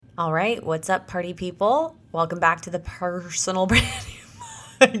All right, what's up, party people? Welcome back to the Personal Branding.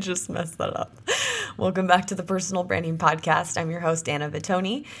 I just messed that up. Welcome back to the Personal Branding Podcast. I'm your host, Anna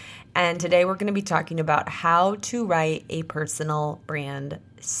Vitoni, and today we're going to be talking about how to write a personal brand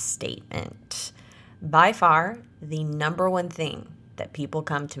statement. By far, the number one thing that people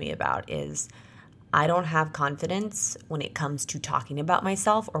come to me about is I don't have confidence when it comes to talking about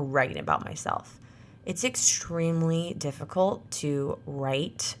myself or writing about myself. It's extremely difficult to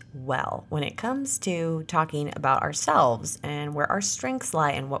write well when it comes to talking about ourselves and where our strengths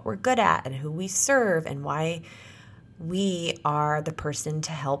lie and what we're good at and who we serve and why we are the person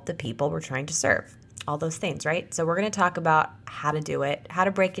to help the people we're trying to serve. All those things, right? So we're going to talk about how to do it, how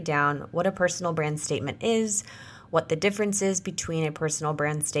to break it down, what a personal brand statement is, what the difference is between a personal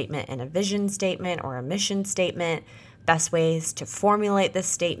brand statement and a vision statement or a mission statement, best ways to formulate this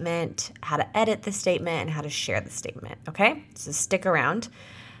statement, how to edit the statement, and how to share the statement, okay? So stick around.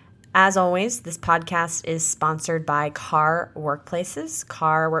 As always, this podcast is sponsored by Car Workplaces.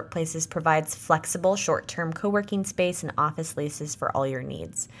 Car Workplaces provides flexible short-term co-working space and office leases for all your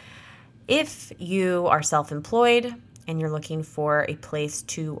needs. If you are self-employed and you're looking for a place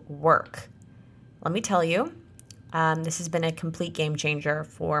to work, let me tell you, this has been a complete game changer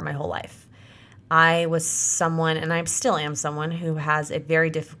for my whole life. I was someone, and I still am someone, who has a very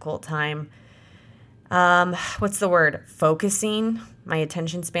difficult time, focusing. My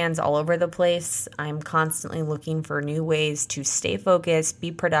attention span's all over the place. I'm constantly looking for new ways to stay focused,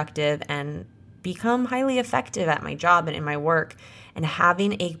 be productive, and become highly effective at my job and in my work. And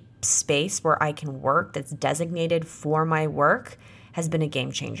having a space where I can work that's designated for my work has been a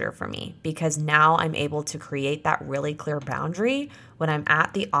game changer for me, because now I'm able to create that really clear boundary. When I'm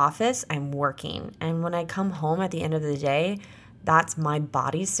at the office, I'm working. And when I come home at the end of the day, that's my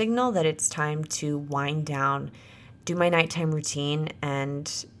body's signal that it's time to wind down, do my nighttime routine,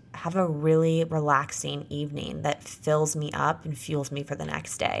 and have a really relaxing evening that fills me up and fuels me for the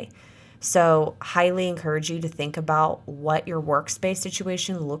next day. So highly encourage you to think about what your workspace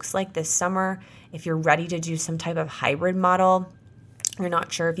situation looks like this summer. If you're ready to do some type of hybrid model, you're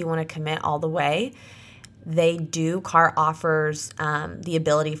not sure if you want to commit all the way, Car offers the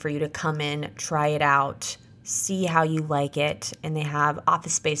ability for you to come in, try it out, see how you like it, and they have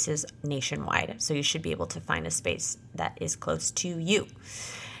office spaces nationwide, so you should be able to find a space that is close to you.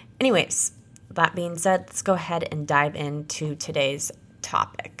 Anyways, that being said, let's go ahead and dive into today's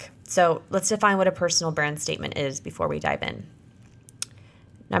topic. So let's define what a personal brand statement is before we dive in.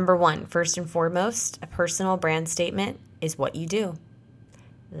 Number one, first and foremost, a personal brand statement is what you do.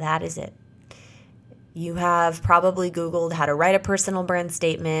 That is it. You have probably Googled how to write a personal brand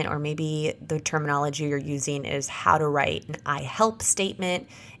statement, or maybe the terminology you're using is how to write an I help statement.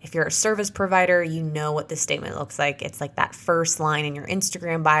 If you're a service provider, you know what this statement looks like. It's like that first line in your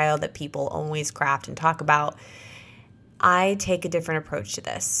Instagram bio that people always craft and talk about. I take a different approach to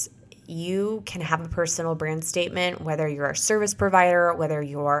this. You can have a personal brand statement, whether you're a service provider, whether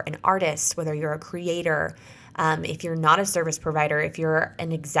you're an artist, whether you're a creator. If you're not a service provider, if you're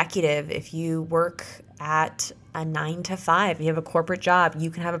an executive, if you work at a 9-to-5, you have a corporate job, you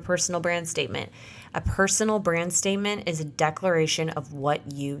can have a personal brand statement. A personal brand statement is a declaration of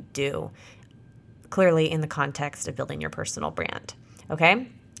what you do, clearly in the context of building your personal brand, okay?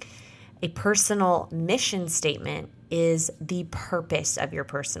 A personal mission statement is the purpose of your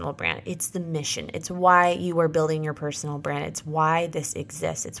personal brand. It's the mission. It's why you are building your personal brand. It's why this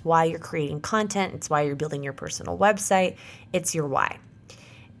exists. It's why you're creating content. It's why you're building your personal website. It's your why.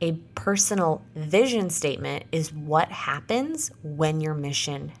 A personal vision statement is what happens when your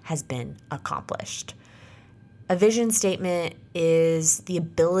mission has been accomplished. A vision statement is the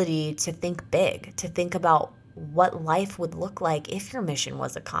ability to think big, to think about what life would look like if your mission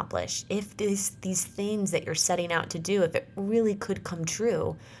was accomplished, if these things that you're setting out to do, if it really could come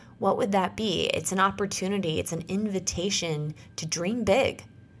true, what would that be? It's an opportunity, it's an invitation to dream big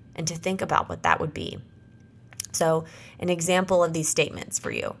and to think about what that would be. So an example of these statements for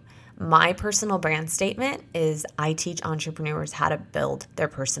you. My personal brand statement is I teach entrepreneurs how to build their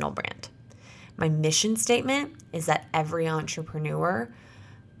personal brand. My mission statement is that every entrepreneur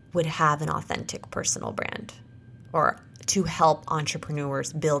would have an authentic personal brand, or to help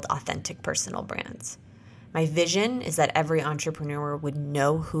entrepreneurs build authentic personal brands. My vision is that every entrepreneur would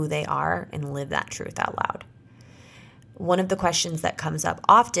know who they are and live that truth out loud. One of the questions that comes up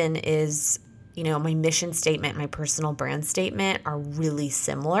often is, my mission statement, my personal brand statement are really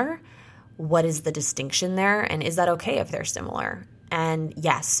similar. What is the distinction there? And is that okay if they're similar? And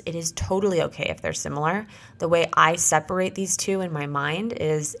yes, it is totally okay if they're similar. The way I separate these two in my mind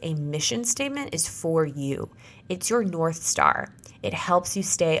is a mission statement is for you. It's your North Star. It helps you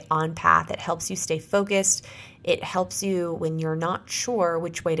stay on path. It helps you stay focused. It helps you when you're not sure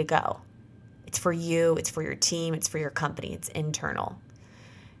which way to go. It's for you. It's for your team. It's for your company. It's internal.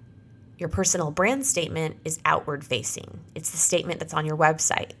 Your personal brand statement is outward facing. It's the statement that's on your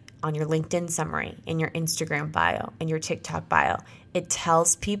website, on your LinkedIn summary, in your Instagram bio, in your TikTok bio. It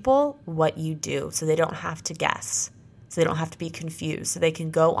tells people what you do so they don't have to guess, so they don't have to be confused, so they can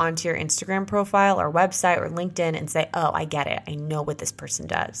go onto your Instagram profile or website or LinkedIn and say, oh, I get it. I know what this person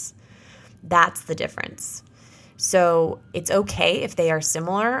does. That's the difference. So it's okay if they are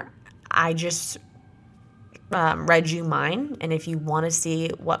similar. I just read you mine, and if you want to see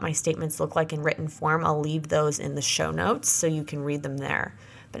what my statements look like in written form, I'll leave those in the show notes so you can read them there.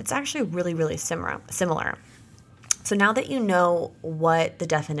 But it's actually really, really similar. So now that you know what the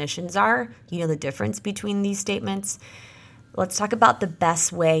definitions are, you know the difference between these statements, let's talk about the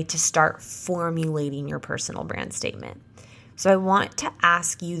best way to start formulating your personal brand statement. So I want to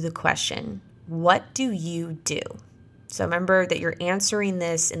ask you the question, what do you do? So remember that you're answering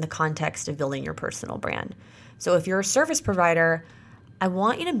this in the context of building your personal brand. So if you're a service provider, I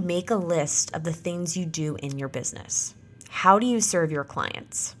want you to make a list of the things you do in your business. How do you serve your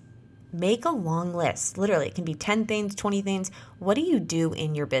clients? Make a long list. Literally, it can be 10 things, 20 things. What do you do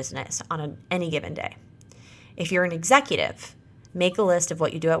in your business on any given day? If you're an executive, make a list of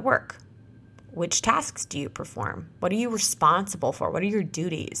what you do at work. Which tasks do you perform? What are you responsible for? What are your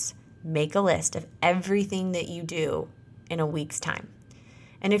duties? Make a list of everything that you do in a week's time.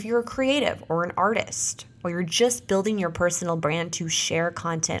 And if you're a creative or an artist, or you're just building your personal brand to share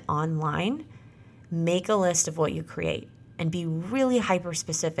content online, make a list of what you create and be really hyper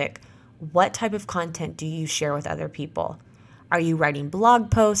specific. What type of content do you share with other people? Are you writing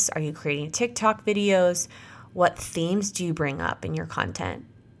blog posts? Are you creating TikTok videos? What themes do you bring up in your content?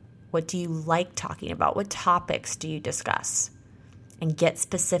 What do you like talking about? What topics do you discuss? And get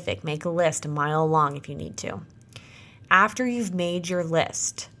specific. Make a list a mile long if you need to. After you've made your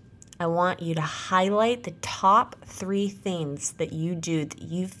list, I want you to highlight the top 3 things that you do that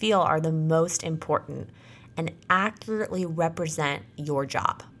you feel are the most important and accurately represent your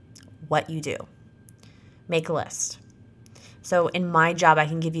job, what you do. Make a list. So in my job, I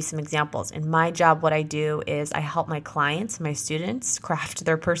can give you some examples. In my job, what I do is I help my clients, my students, craft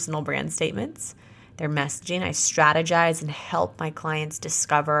their personal brand statements, their messaging. I strategize and help my clients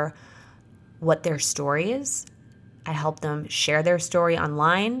discover what their story is. I help them share their story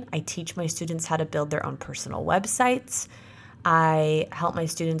online. I teach my students how to build their own personal websites. I help my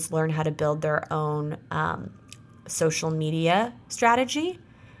students learn how to build their own social media strategy.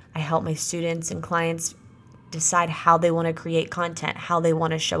 I help my students and clients decide how they want to create content, how they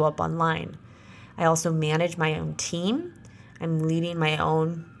want to show up online. I also manage my own team. I'm leading my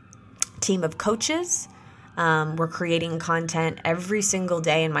own team of coaches. We're creating content every single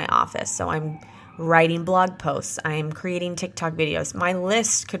day in my office. So I'm writing blog posts. I'm creating TikTok videos. My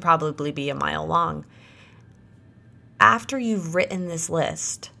list could probably be a mile long. After you've written this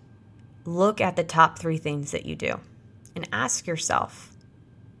list, look at the top 3 things that you do and ask yourself,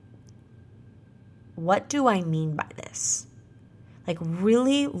 what do I mean by this? Like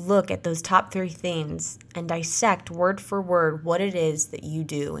really look at those top 3 things and dissect word for word what it is that you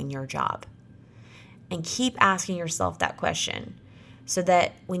do in your job. And keep asking yourself that question so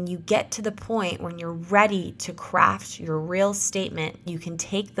that when you get to the point when you're ready to craft your real statement, you can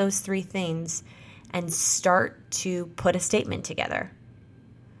take those 3 things and start to put a statement together.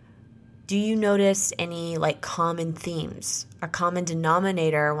 Do you notice any common themes? A common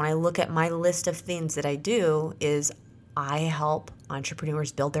denominator when I look at my list of things that I do is I help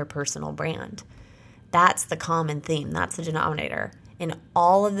entrepreneurs build their personal brand. That's the common theme. That's the denominator. In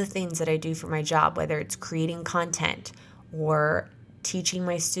all of the things that I do for my job, whether it's creating content or teaching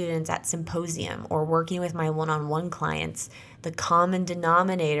my students at symposium or working with my one-on-one clients, the common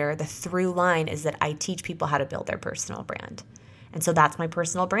denominator, the through line is that I teach people how to build their personal brand. And so that's my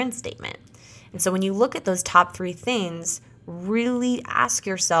personal brand statement. And so when you look at those top 3 things, really ask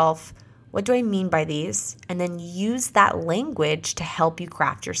yourself, what do I mean by these? And then use that language to help you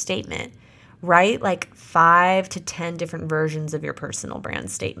craft your statement. Write 5 to 10 different versions of your personal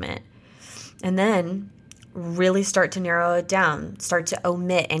brand statement. And then really start to narrow it down. Start to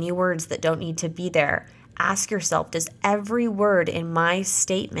omit any words that don't need to be there. Ask yourself, does every word in my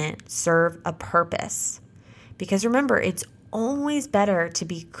statement serve a purpose? Because remember, it's always better to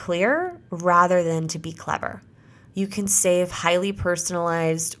be clear rather than to be clever. You can save highly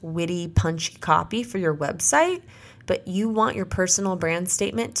personalized, witty, punchy copy for your website, but you want your personal brand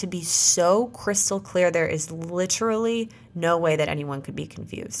statement to be so crystal clear there is literally no way that anyone could be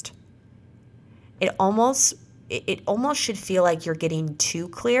confused. It almost should feel like you're getting too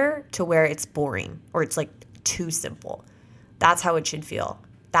clear to where it's boring or it's like too simple. That's how it should feel.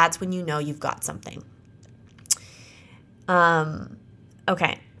 That's when you know you've got something.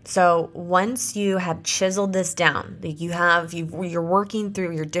 Okay. So once you have chiseled this down, you're working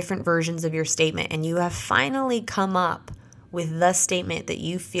through your different versions of your statement and you have finally come up with the statement that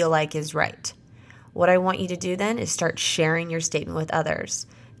you feel like is right. What I want you to do then is start sharing your statement with others.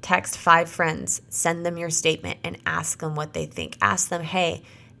 Text 5 friends, send them your statement and ask them what they think. Ask them, hey,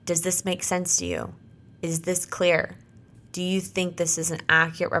 does this make sense to you? Is this clear? Do you think this is an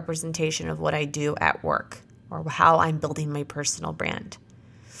accurate representation of what I do at work or how I'm building my personal brand?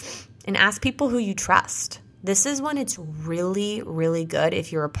 And ask people who you trust. This is when it's really, really good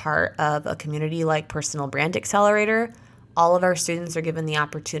if you're a part of a community like Personal Brand Accelerator. All of our students are given the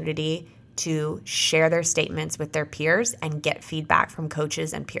opportunity to share their statements with their peers and get feedback from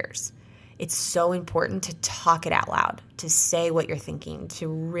coaches and peers. It's so important to talk it out loud, to say what you're thinking, to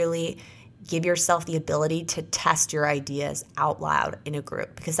really give yourself the ability to test your ideas out loud in a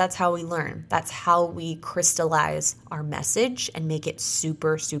group, because that's how we learn. That's how we crystallize our message and make it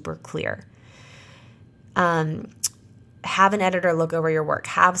super, super clear. Have an editor look over your work.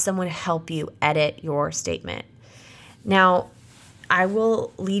 Have someone help you edit your statement. Now, I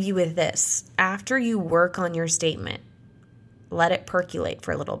will leave you with this. After you work on your statement, let it percolate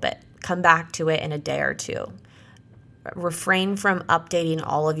for a little bit. Come back to it in a day or two. Refrain from updating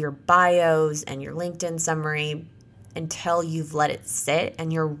all of your bios and your LinkedIn summary until you've let it sit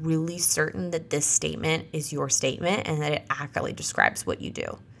and you're really certain that this statement is your statement and that it accurately describes what you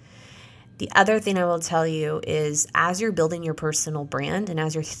do. The other thing I will tell you is as you're building your personal brand and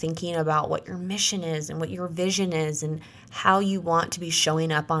as you're thinking about what your mission is and what your vision is and how you want to be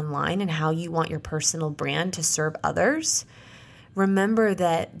showing up online and how you want your personal brand to serve others, remember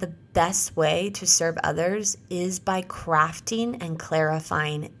that the best way to serve others is by crafting and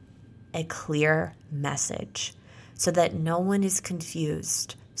clarifying a clear message so that no one is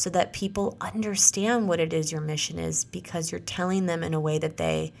confused, so that people understand what it is your mission is because you're telling them in a way that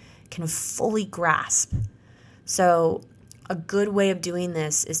they can fully grasp. So a good way of doing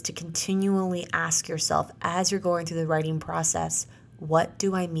this is to continually ask yourself as you're going through the writing process, what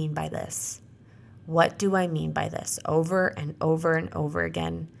do I mean by this? What do I mean by this? Over and over and over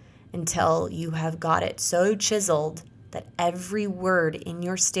again until you have got it so chiseled that every word in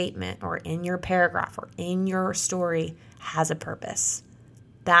your statement or in your paragraph or in your story has a purpose.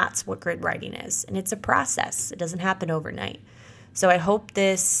 That's what grid writing is. And it's a process. It doesn't happen overnight. So I hope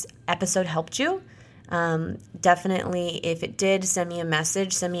this episode helped you. Definitely, if it did, send me a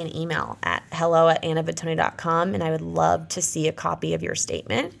message, send me an email at hello@annavittoni.com, and I would love to see a copy of your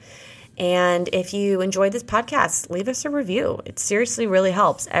statement. And if you enjoyed this podcast, leave us a review. It seriously really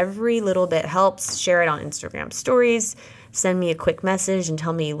helps. Every little bit helps. Share it on Instagram stories. Send me a quick message and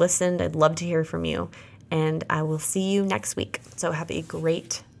tell me you listened. I'd love to hear from you. And I will see you next week. So have a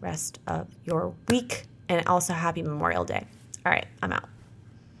great rest of your week and also happy Memorial Day. All right, I'm out.